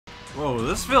Whoa,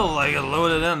 this feels like it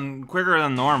loaded in quicker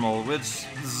than normal, which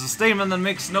is a statement that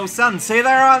makes no sense. Hey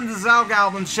there, I'm the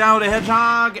Zalgoblin, Shadow the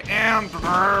Hedgehog, and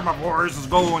my voice is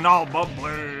going all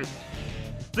bubbly.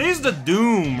 Today's the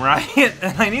Doom, right?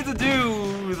 And I need to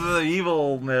do the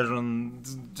evil mission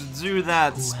to do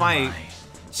that spike.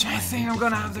 So I think I'm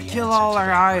gonna have to kill all our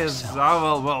guys.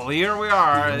 Oh, well, here we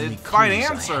are. Find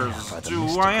answers to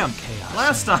who I am.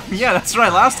 Last time, yeah, that's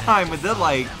right. Last time we did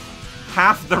like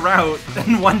half the route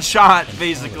in one shot,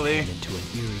 basically.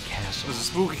 It was a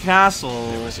spooky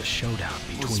castle. There was a showdown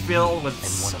It was filled with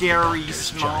scary,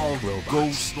 small,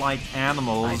 ghost-like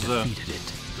animals.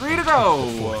 3 to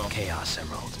go. Chaos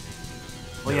Emerald.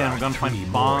 Well, yeah, we're gonna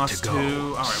find boss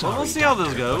too. Alright, well, we'll see how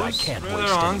this goes. I can't Further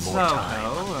waste on, any more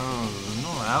time.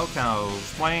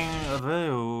 Alco's playing a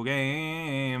video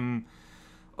game.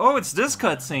 Oh, it's this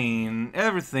cutscene.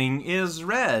 Everything is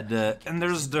red, and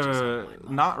there's the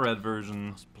not red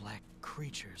version. Black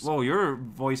creatures. Whoa, your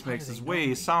voice mix is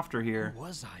way softer here. Who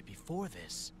was I before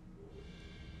this?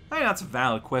 I think that's a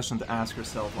valid question to ask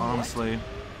yourself, honestly.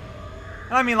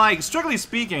 I mean, like, strictly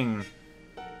speaking,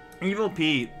 Evil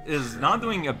Pete is not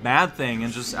doing a bad thing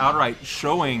and just outright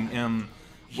showing him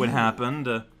what happened.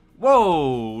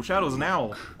 Whoa, Shadow's an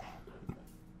owl.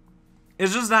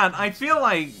 It's just that I feel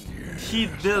like he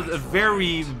did a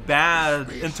very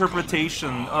bad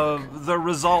interpretation of the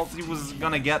result he was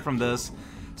gonna get from this.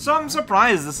 So I'm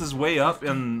surprised this is way up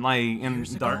in, like, in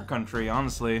Dark Country,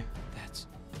 honestly. That's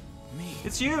me.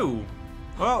 It's you!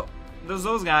 Well, there's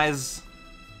those guys.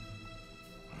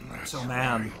 So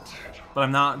mad. But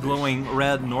I'm not glowing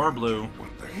red nor blue.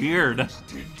 Weird.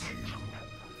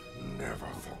 Never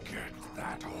forget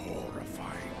that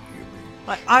horrifying image.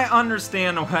 Like, I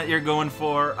understand what you're going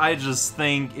for, I just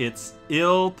think it's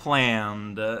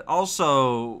ill-planned.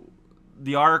 Also,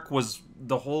 the arc was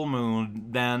the whole moon,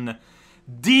 then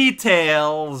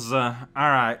details!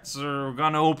 Alright, so we're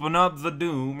gonna open up the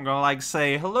Doom, we're gonna like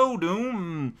say, hello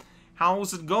Doom,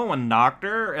 how's it going,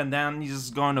 Doctor? And then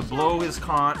he's gonna blow his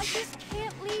conch. I just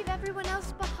can't leave everyone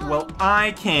else behind. Well,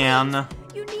 I can.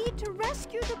 You need to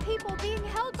rescue the people being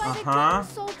held by the Uh-huh. gun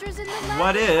soldiers in the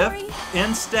What laboratory. if,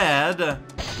 instead,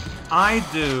 I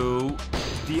do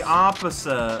the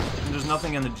opposite? There's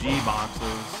nothing in the G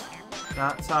boxes.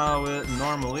 That's how it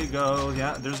normally goes.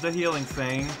 Yeah, there's the healing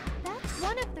thing. That's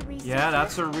one of the reasons. Yeah,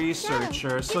 that's a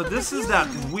researcher. So this is that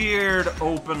weird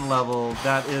open level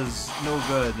that is no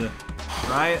good,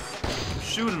 right?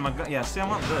 Shooting my gun. Yeah, see, I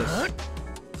want this.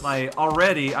 Like,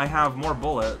 already I have more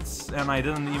bullets, and I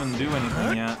didn't even do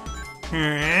anything yet.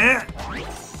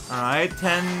 Alright,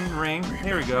 10 ring.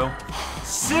 Here we go.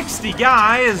 60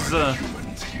 guys! Alright,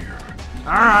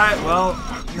 well,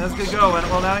 let's get going.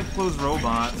 Well, that includes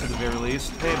robots, at the very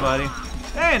least. Hey, buddy.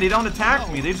 Hey, they don't attack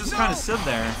me. They just kind of sit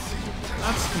there.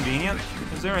 That's convenient.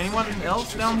 Is there anyone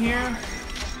else down here?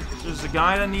 There's a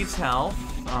guy that needs help.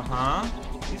 Uh-huh.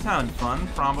 He's having fun,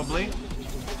 probably.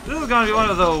 This is gonna be one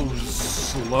of those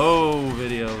slow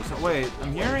videos. Oh, wait,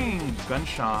 I'm hearing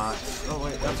gunshots. Oh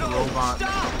wait, that's a robot.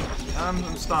 I'm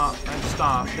stop. I'm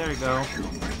stop. There you go.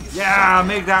 Yeah,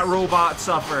 make that robot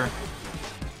suffer.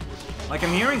 Like,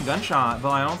 I'm hearing gunshot, but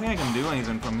I don't think I can do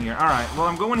anything from here. Alright, well,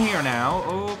 I'm going here now.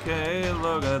 Okay,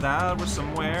 look at that. We're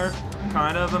somewhere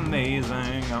kind of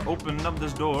amazing. I'll open up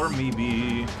this door,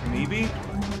 maybe. Maybe?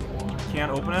 Can't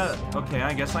open it? Okay,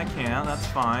 I guess I can. That's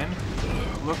fine.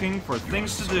 Looking for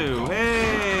things to do.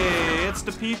 Hey, it's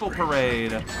the people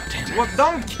parade. What?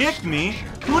 Don't kick me!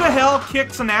 Who the hell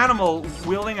kicks an animal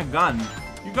wielding a gun?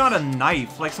 You got a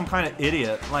knife, like some kind of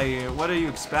idiot. Like, what do you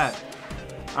expect?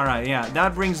 Alright, yeah,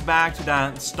 that brings back to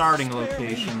that starting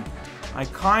location. I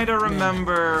kinda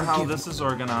remember how this is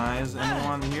organized.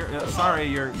 Anyone here? Sorry,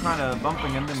 you're kinda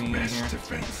bumping into me in here.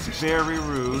 Very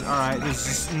rude. Alright, there's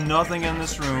just nothing in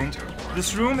this room.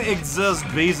 This room exists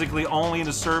basically only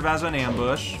to serve as an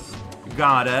ambush.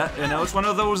 Got it. You know, it's one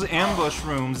of those ambush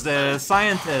rooms. The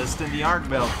scientist in the arc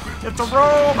built. It's a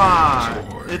robot!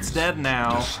 It's dead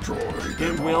now.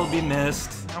 It will be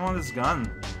missed. I want this gun.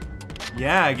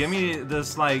 Yeah, give me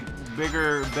this, like,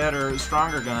 bigger, better,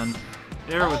 stronger gun.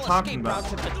 There, we're talking about.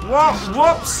 Whoa,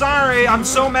 whoops, sorry, I'm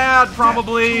so mad,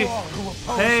 probably.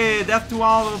 Hey, death to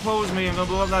all who oppose me. I'm gonna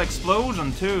blow up that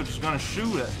explosion, too. Just gonna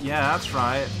shoot it. Yeah, that's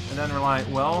right. And then we're like,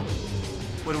 well,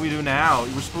 what do we do now?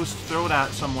 We're supposed to throw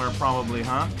that somewhere, probably,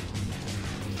 huh?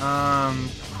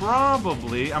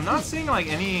 Probably. I'm not seeing, like,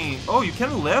 any. Oh, you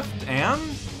can lift and.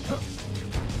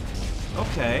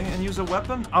 Okay, and use a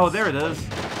weapon? Oh, there it is.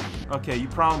 Okay, you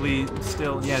probably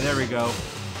still. Yeah, there we go.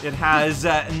 It has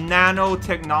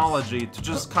nanotechnology to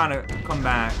just kind of come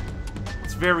back.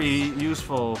 It's very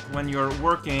useful when you're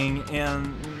working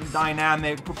in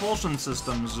aerodynamic propulsion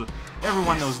systems.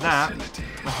 Everyone knows that.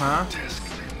 Uh-huh.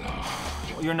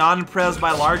 You're not impressed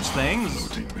by large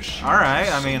things?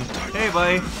 Alright, I mean, hey,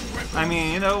 buddy. I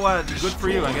mean, you know what? Good for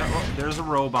you. I guess. Oh, there's a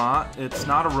robot. It's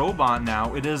not a robot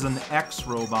now. It is an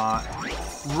X-robot.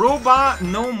 Robot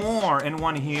no more.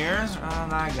 Anyone here?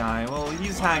 That guy. Well,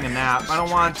 he's having a nap. I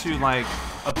don't want to, like,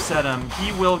 upset him.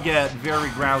 He will get very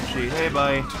grouchy. Hey,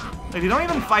 buddy. Like, you don't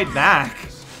even fight back.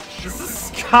 This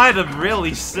is kind of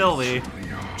really silly.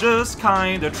 Just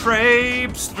kind of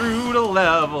traipse through the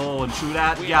level and shoot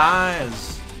at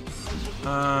guys.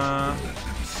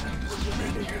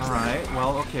 Alright,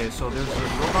 well, okay, so there's a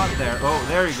robot there. Oh,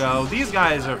 there you go. These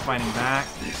guys are fighting back.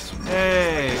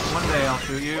 Hey, one day I'll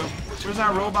shoot you. Where's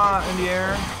that robot in the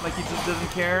air? Like he just didn't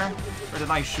care? Or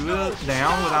did I shoot it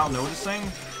down without noticing?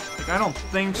 Like, I don't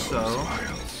think so.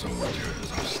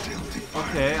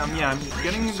 Okay, yeah, I'm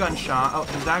getting a gunshot. Oh,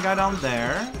 is that guy down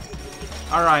there?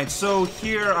 Alright, so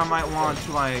here I might want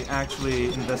to, like,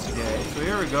 actually investigate. So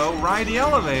here we go, ride the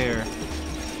elevator.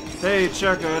 Hey,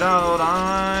 check it out,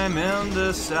 I'm in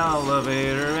this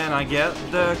elevator and I get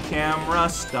the camera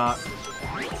stuck.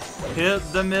 Hit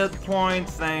the midpoint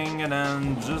thing and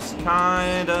then just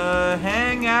kinda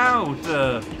hang out.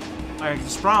 Like,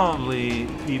 it's probably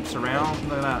peeps around.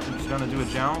 Look at that, I'm just gonna do a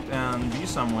jump and be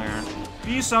somewhere.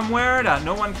 Be somewhere that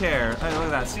no one cares. Hey, look at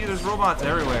that. See, there's robots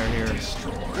everywhere here.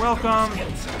 Welcome.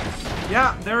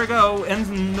 Yeah, there we go.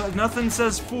 And nothing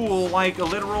says fool like a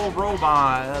literal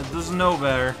robot. Doesn't know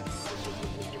better.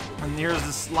 And here's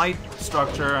this light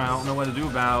structure I don't know what to do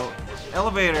about.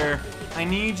 Elevator, I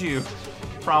need you.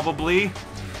 Probably.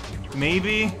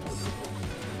 Maybe.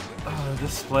 Oh,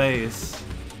 this place.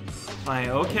 Like,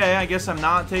 okay, I guess I'm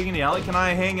not taking the alley. Can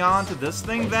I hang on to this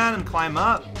thing then and climb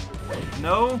up?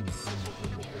 No?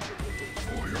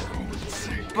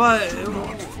 But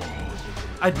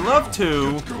I'd love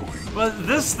to, but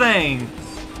this thing,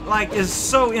 like, is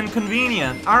so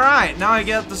inconvenient. Alright, now I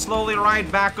get to slowly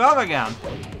ride back up again.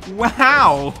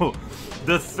 Wow!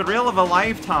 The thrill of a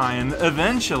lifetime,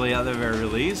 eventually at the very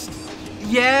least.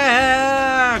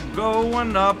 Yeah!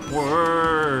 Going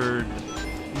upward.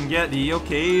 And get the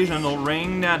occasional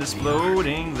ring that is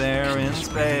floating there in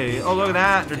space. Oh, look at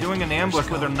that. They're doing an ambush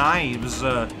with their knives.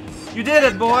 You did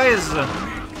it, boys!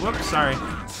 Whoops, sorry.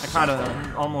 I kind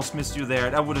of almost missed you there.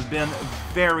 That would have been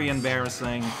very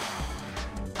embarrassing.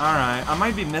 Alright, I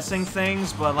might be missing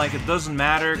things, but like it doesn't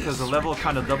matter because the level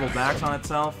kind of double backs on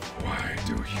itself. Why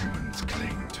do humans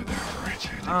cling to their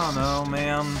wretched? I don't know,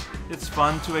 man. It's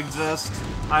fun to exist.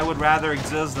 I would rather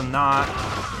exist than not.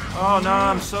 Oh no,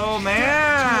 I'm so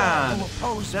mad!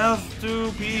 Death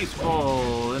to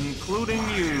people, including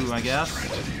you, I guess.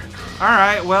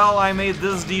 Alright, well, I made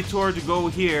this detour to go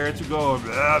here, to go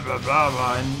blah, blah, blah,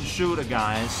 blah, and shoot a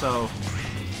guy, so...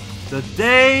 The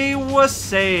day was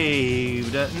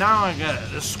saved. Now I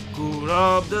gotta scoot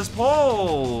up this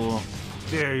pole.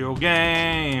 Video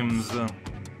games.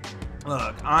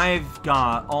 Look, I've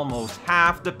got almost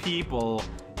half the people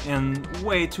in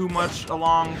way too much a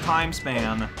long time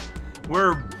span.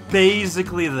 We're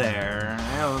basically there.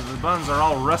 You know, the buttons are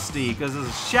all rusty because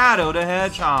it's Shadow the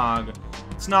Hedgehog.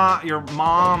 It's not your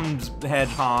mom's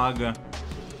hedgehog.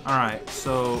 Alright,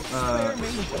 so,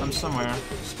 I'm somewhere.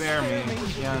 Spare me.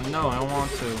 Yeah, no, I don't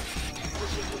want to.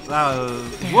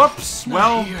 Whoops!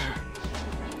 Well,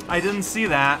 I didn't see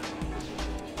that.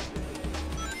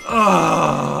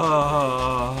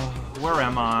 Where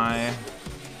am I?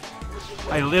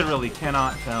 I literally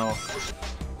cannot tell.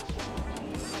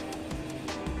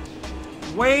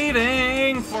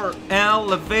 Waiting for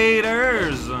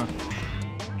elevators!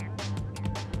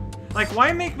 Like,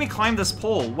 why make me climb this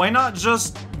pole? Why not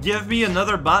just give me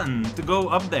another button to go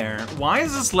up there? Why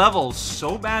is this level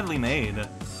so badly made?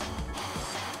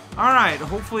 Alright,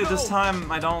 hopefully this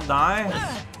time I don't die.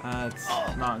 It's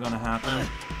not gonna happen.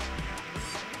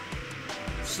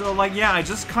 So, like, yeah, I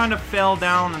just kind of fell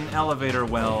down an elevator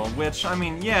well, which, I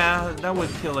mean, yeah, that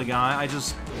would kill a guy. I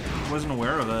just wasn't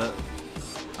aware of it.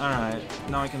 Alright,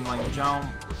 now I can, like, jump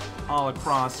all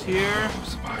across here.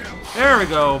 There we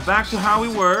go, back to how we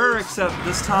were, except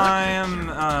this time,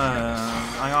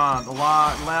 I got a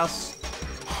lot less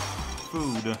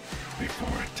food.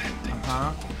 Before attending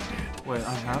Wait,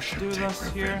 I have to do this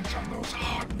here? on those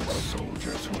heartless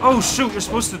soldiers who Oh shoot, you're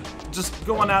supposed to just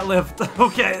go on that lift.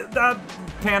 Okay, that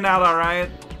panned out alright.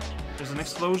 There's an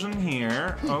explosion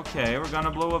here. Okay, we're gonna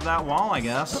blow up that wall, I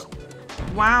guess.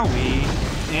 Wowie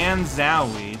and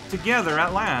zowie. Together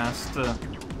at last.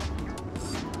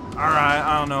 Alright,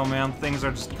 I don't know, man. Things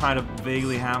are just kind of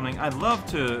vaguely happening. I'd love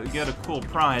to get a cool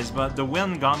prize, but the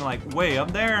wind got me, like, way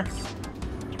up there.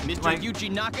 Mr. Like- Yuji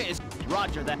Naka is...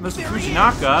 Roger that. Mr.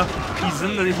 Fujinaka, he's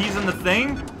in the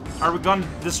thing? Are we gonna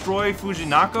destroy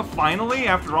Fujinaka finally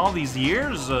after all these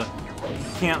years?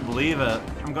 Can't believe it.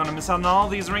 I'm gonna miss out on all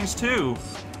these rings too.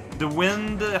 The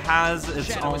wind has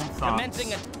its own thoughts.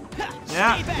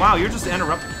 Yeah, wow, you're just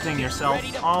interrupting yourself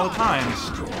all the time.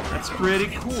 That's pretty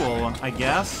cool, I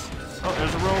guess. Oh,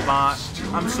 there's a robot.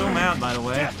 I'm so mad, by the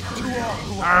way.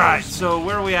 Alright, so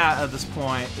where are we at this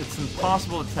point? It's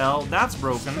impossible to tell. That's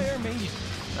broken.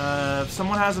 If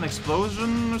someone has an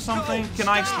explosion or something, can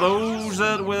I explode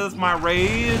it with my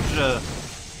rage?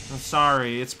 I'm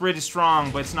sorry, it's pretty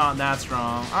strong, but it's not that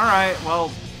strong. Alright,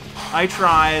 well, I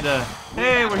tried.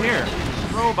 Hey, we're here.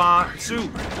 Robot,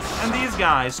 soup, and these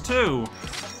guys, too.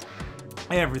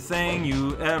 Everything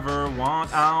you ever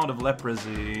want out of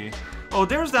leprosy. Oh,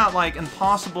 there's that, like,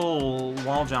 impossible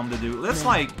wall jump to do. Let's,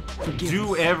 like,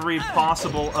 do every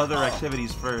possible other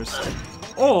activities first.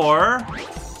 Or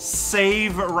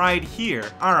save right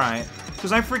here. Alright.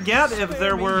 Because I forget if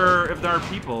there are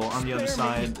people on the other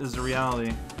side, is the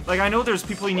reality. Like, I know there's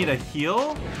people you need to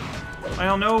heal. I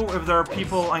don't know if there are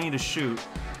people I need to shoot.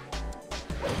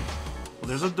 Well,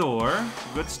 there's a door.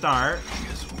 Good start.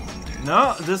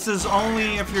 No, this is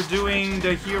only if you're doing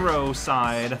the hero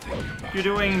side. If you're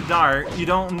doing Dart, you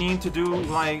don't need to do,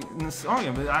 like, this. Oh,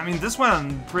 yeah, but I mean, this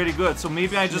one pretty good, so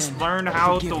maybe I just learned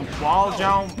how to wall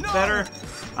jump better.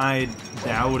 I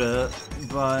doubt it,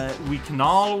 but we can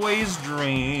always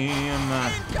dream.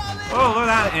 Oh, look at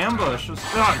that ambush.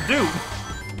 Oh, dude,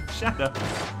 shut up.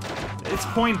 It's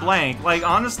point blank. Like,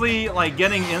 honestly, like,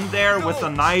 getting in there with a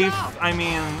knife, I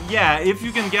mean, yeah, if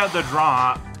you can get the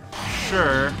drop,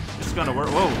 sure, it's gonna work.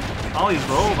 Whoa, all these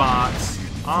robots.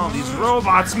 All these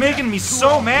robots making me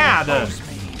so mad.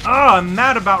 Oh, I'm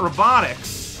mad about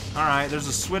robotics. Alright, there's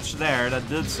a switch there that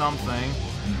did something.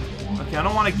 Okay, I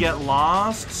don't want to get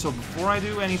lost, so before I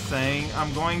do anything,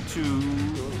 I'm going to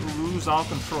lose all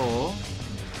control.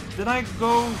 Did I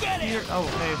go here? Oh,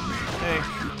 hey, hey.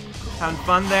 Having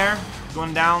fun there?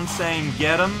 Going down saying,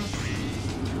 get him?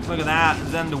 Look at that,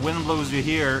 then the wind blows you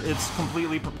here. It's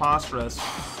completely preposterous.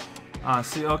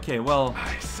 See, okay, well,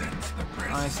 I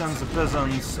sense the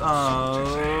presence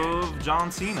of John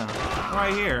Cena.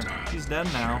 Right here. He's dead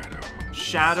now.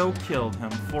 Shadow killed him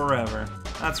forever.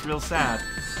 That's real sad.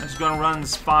 I'm just gonna run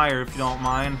this fire if you don't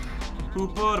mind. Who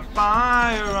put a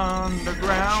fire on the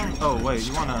ground? Oh, wait,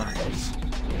 you wanna...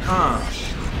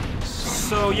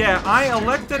 So, yeah, I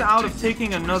elected out of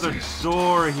taking another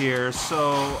door here,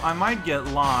 so I might get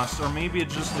lost, or maybe it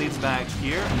just leads back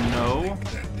here? No.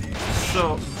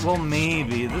 So, well,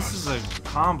 maybe. This is a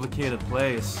complicated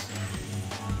place.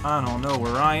 I don't know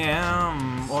where I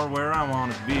am, or where I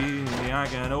want to be. I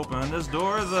can open this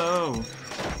door, though.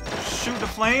 Shoot the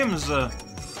flames! You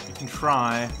can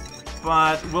try.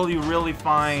 But will you really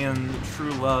find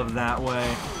true love that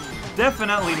way?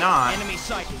 Definitely not.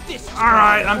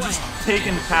 Alright, I'm just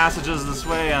taking passages this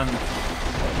way, and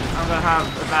I'm gonna have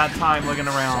a bad time looking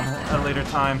around at a later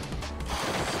time.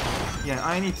 Yeah,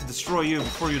 I need to destroy you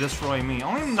before you destroy me.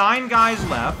 Only 9 guys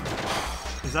left.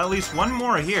 There's at least one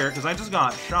more here, because I just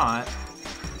got shot.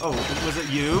 Oh, was it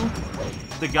you?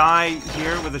 The guy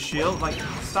here with the shield? Like,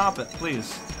 stop it,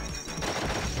 please.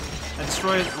 I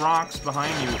destroyed rocks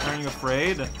behind you. Aren't you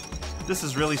afraid? This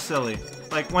is really silly.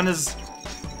 Like, when is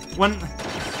this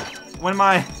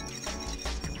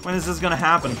gonna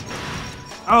happen?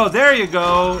 Oh, there you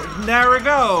go. There we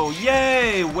go.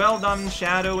 Yay! Well done,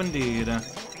 Shadow, indeed.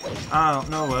 I don't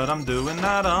know what I'm doing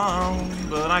at all,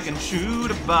 but I can shoot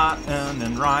a button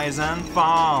and rise and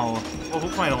fall. Well,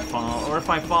 hopefully I don't fall, or if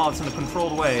I fall, it's in a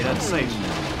controlled way. That's safe.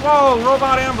 Whoa,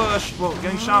 robot ambush! Whoa,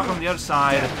 getting shot from the other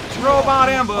side. Robot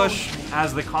ambush,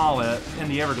 as they call it in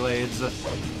the Everglades.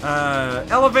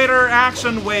 Elevator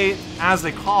action wait, as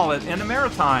they call it in the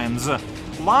Maritimes.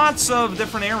 Lots of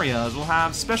different areas will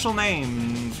have special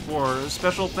names for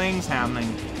special things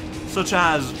happening, such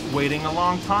as waiting a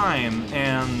long time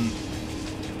and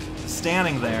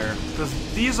standing there. Because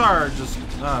these are just,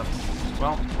 well,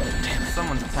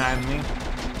 someone's attacking me.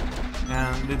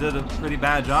 And they did a pretty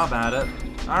bad job at it.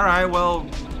 Alright, well,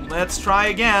 let's try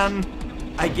again,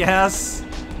 I guess.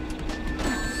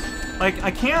 Like,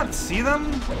 I can't see them.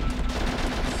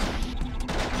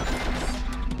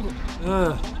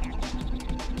 Ugh.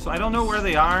 So I don't know where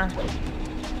they are.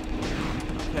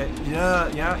 Okay,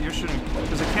 yeah, you're shooting.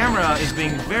 Because the camera is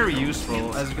being very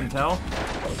useful, as you can tell.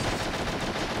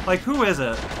 Like, who is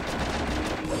it? Is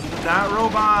it that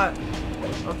robot?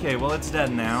 Okay, well, it's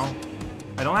dead now.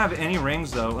 I don't have any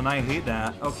rings, though, and I hate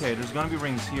that. Okay, there's gonna be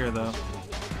rings here, though.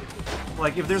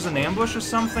 Like, if there's an ambush or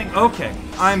something? Okay,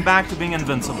 I'm back to being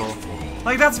invincible.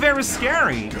 Like, that's very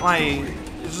scary. Like,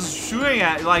 it's just shooting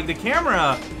at, like, the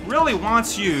camera really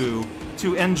wants you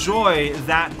to enjoy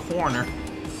that corner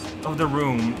of the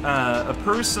room. A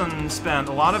person spent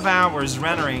a lot of hours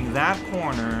rendering that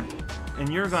corner, and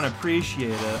you're gonna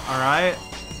appreciate it, alright?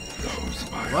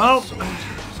 Well,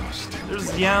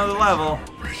 there's the end of the level.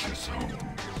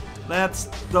 Let's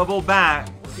double back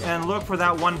and look for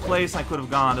that one place I could have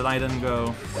gone that I didn't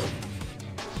go.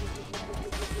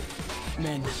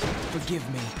 Men, forgive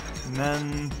me. And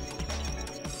then...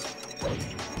 I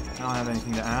don't have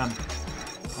anything to add.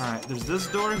 Alright, there's this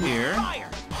door here.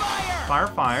 Fire! Fire! Fire,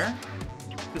 fire.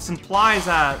 This implies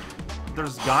that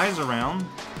there's guys around.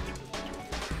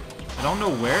 I don't know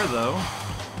where, though.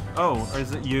 Oh,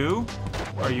 is it you?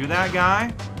 Are you that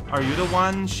guy? Are you the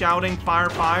one shouting fire,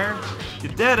 fire? You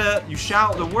did it! You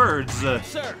shout the words.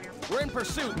 Sir, we're in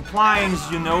pursuit. Implying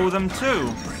you know them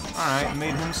too. Alright,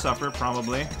 made him suffer,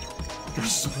 probably.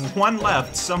 There's one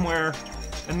left somewhere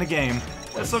in the game.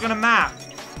 Let's look at a map.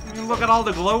 I mean, look at all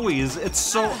the glowies. It's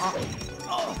so...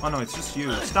 oh no, it's just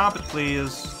you. Stop it,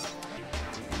 please.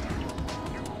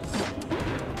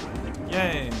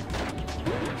 Yay.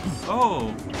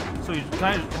 Oh, so you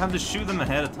kind of have to shoot them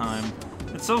ahead of time.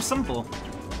 It's so simple.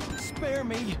 Spare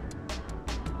me.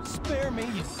 Spare me.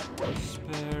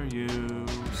 Spare you,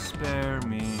 spare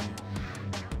me.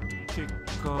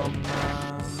 Kiko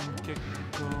man,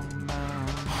 Kiko man.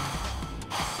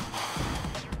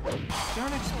 Is there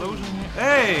an explosion here?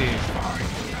 Hey!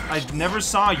 I never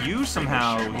saw you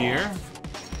somehow here.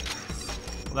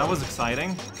 Well, that was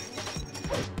exciting.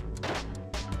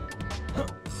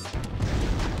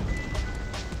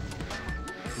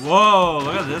 Whoa,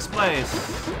 look at this place.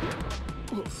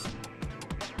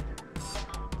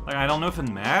 Like, I don't know if it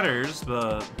matters,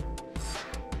 but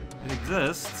it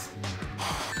exists.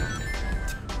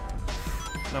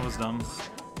 That was dumb.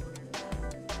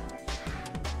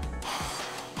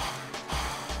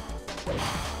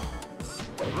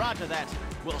 Roger that.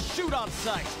 We'll shoot on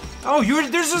sight. Oh,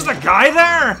 there's just a guy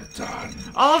there?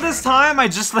 All this time I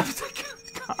just left.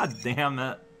 God damn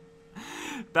it.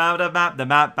 Bow da bap da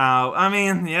bap bow. I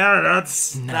mean, yeah,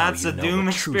 that's a Doom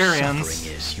experience.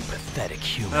 Is, you pathetic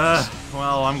humans.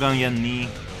 Well, I'm gonna get a knee.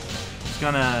 Just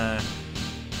gonna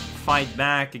fight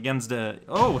back against the.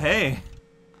 Oh, hey,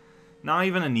 not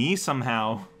even a knee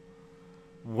somehow.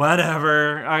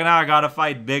 Whatever. Now I gotta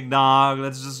fight Big Dog.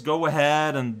 Let's just go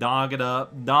ahead and dog it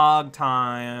up. Dog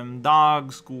time.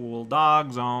 Dog school.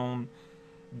 Dog zone.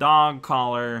 Dog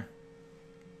collar.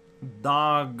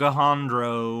 Dog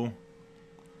Gahondro.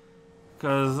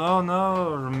 Cause, oh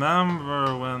no,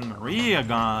 remember when Maria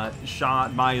got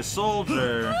shot by a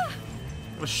soldier?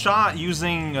 Was shot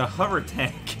using a hover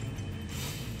tank.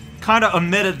 Kinda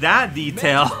omitted that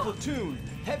detail. Platoon,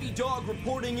 heavy dog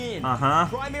reporting in. Uh-huh.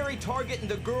 Primary target and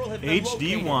the girl have been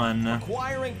HD1. located.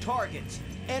 Acquiring targets.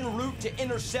 En route to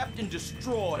intercept and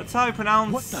destroy. That's how you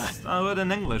pronounce it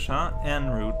in English, huh? En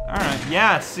route. Alright,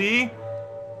 yeah, see?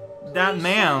 That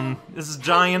man is a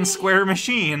giant square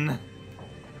machine.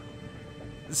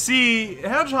 See,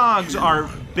 hedgehogs are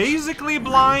basically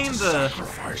blind,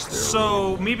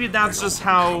 so maybe that's just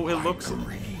how it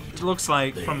looks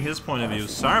like from his point of view.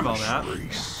 Sorry about that.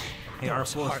 Hey, our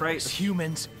foolish race.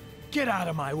 Humans, get out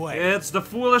of my way. It's the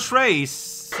foolish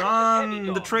race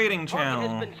on the trading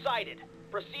channel.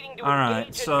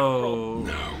 Alright, so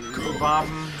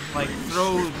bomb, like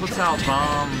puts out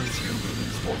bombs.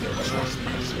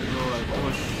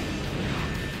 Push.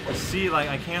 See, like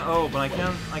I can't. Oh, but I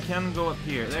can go up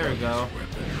here. There we go.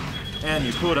 And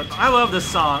you put it. I love this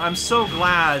song. I'm so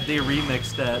glad they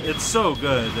remixed it. It's so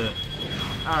good.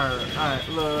 Alright,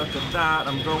 look at that.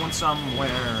 I'm going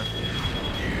somewhere.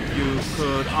 You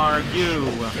could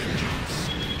argue.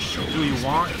 Do you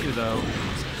want to though?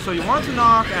 So you want to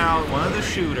knock out one of the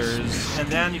shooters, and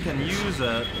then you can use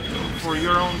it for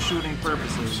your own shooting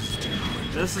purposes.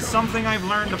 This is something I've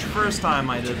learned the first time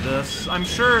I did this. I'm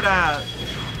sure that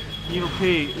Evil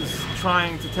Pete is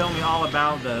trying to tell me all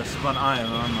about this, but I'm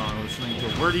not listening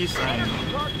to a word he's saying.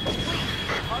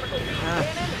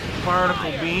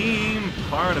 Particle beam,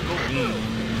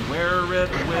 wear it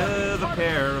with a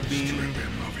pair of beams.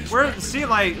 See,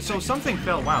 like, so something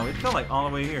fell, wow, it fell like all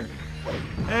the way here.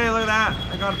 Hey, look at that,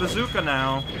 I got a bazooka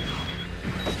now.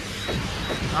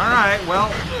 Alright,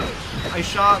 well, I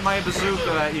shot my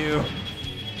bazooka at you.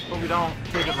 Hope we don't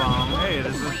take it wrong. Hey,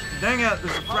 dang it,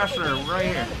 there's a pressure right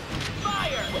here.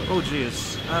 Oh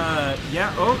jeez.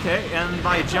 Yeah, okay, and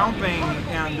by jumping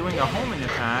and doing a homing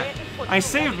attack, I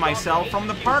saved myself from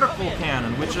the particle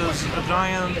cannon, which is a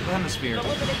giant hemisphere.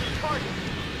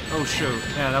 Oh shoot,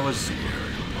 yeah, that was...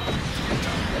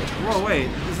 Whoa, wait,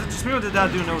 is it just me or did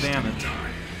that do no damage?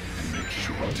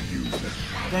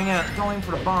 Dang it, don't aim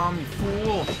for the bomb, you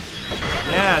fool.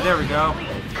 Yeah, there we go.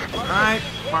 Alright,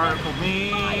 Particle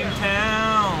Beam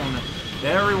Town.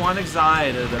 Everyone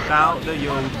excited about the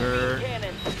yogurt.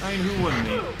 I mean, who wouldn't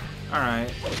be?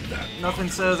 Alright. Nothing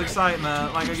says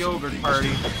excitement like a yogurt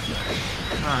party.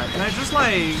 Alright, can I just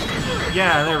like...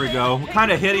 Yeah, there we go. We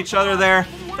kind of hit each other there.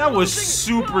 That was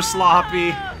super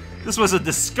sloppy. This was a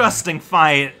disgusting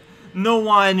fight. No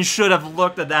one should have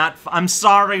looked at that. I'm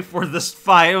sorry for this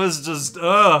fight. It was just,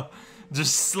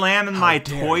 just slamming my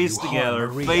toys together,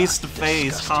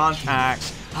 face-to-face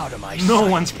contact. No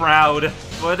one's proud,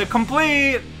 but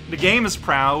the game is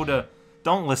proud.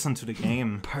 Don't listen to the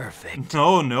game. Perfect.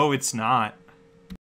 No, it's not.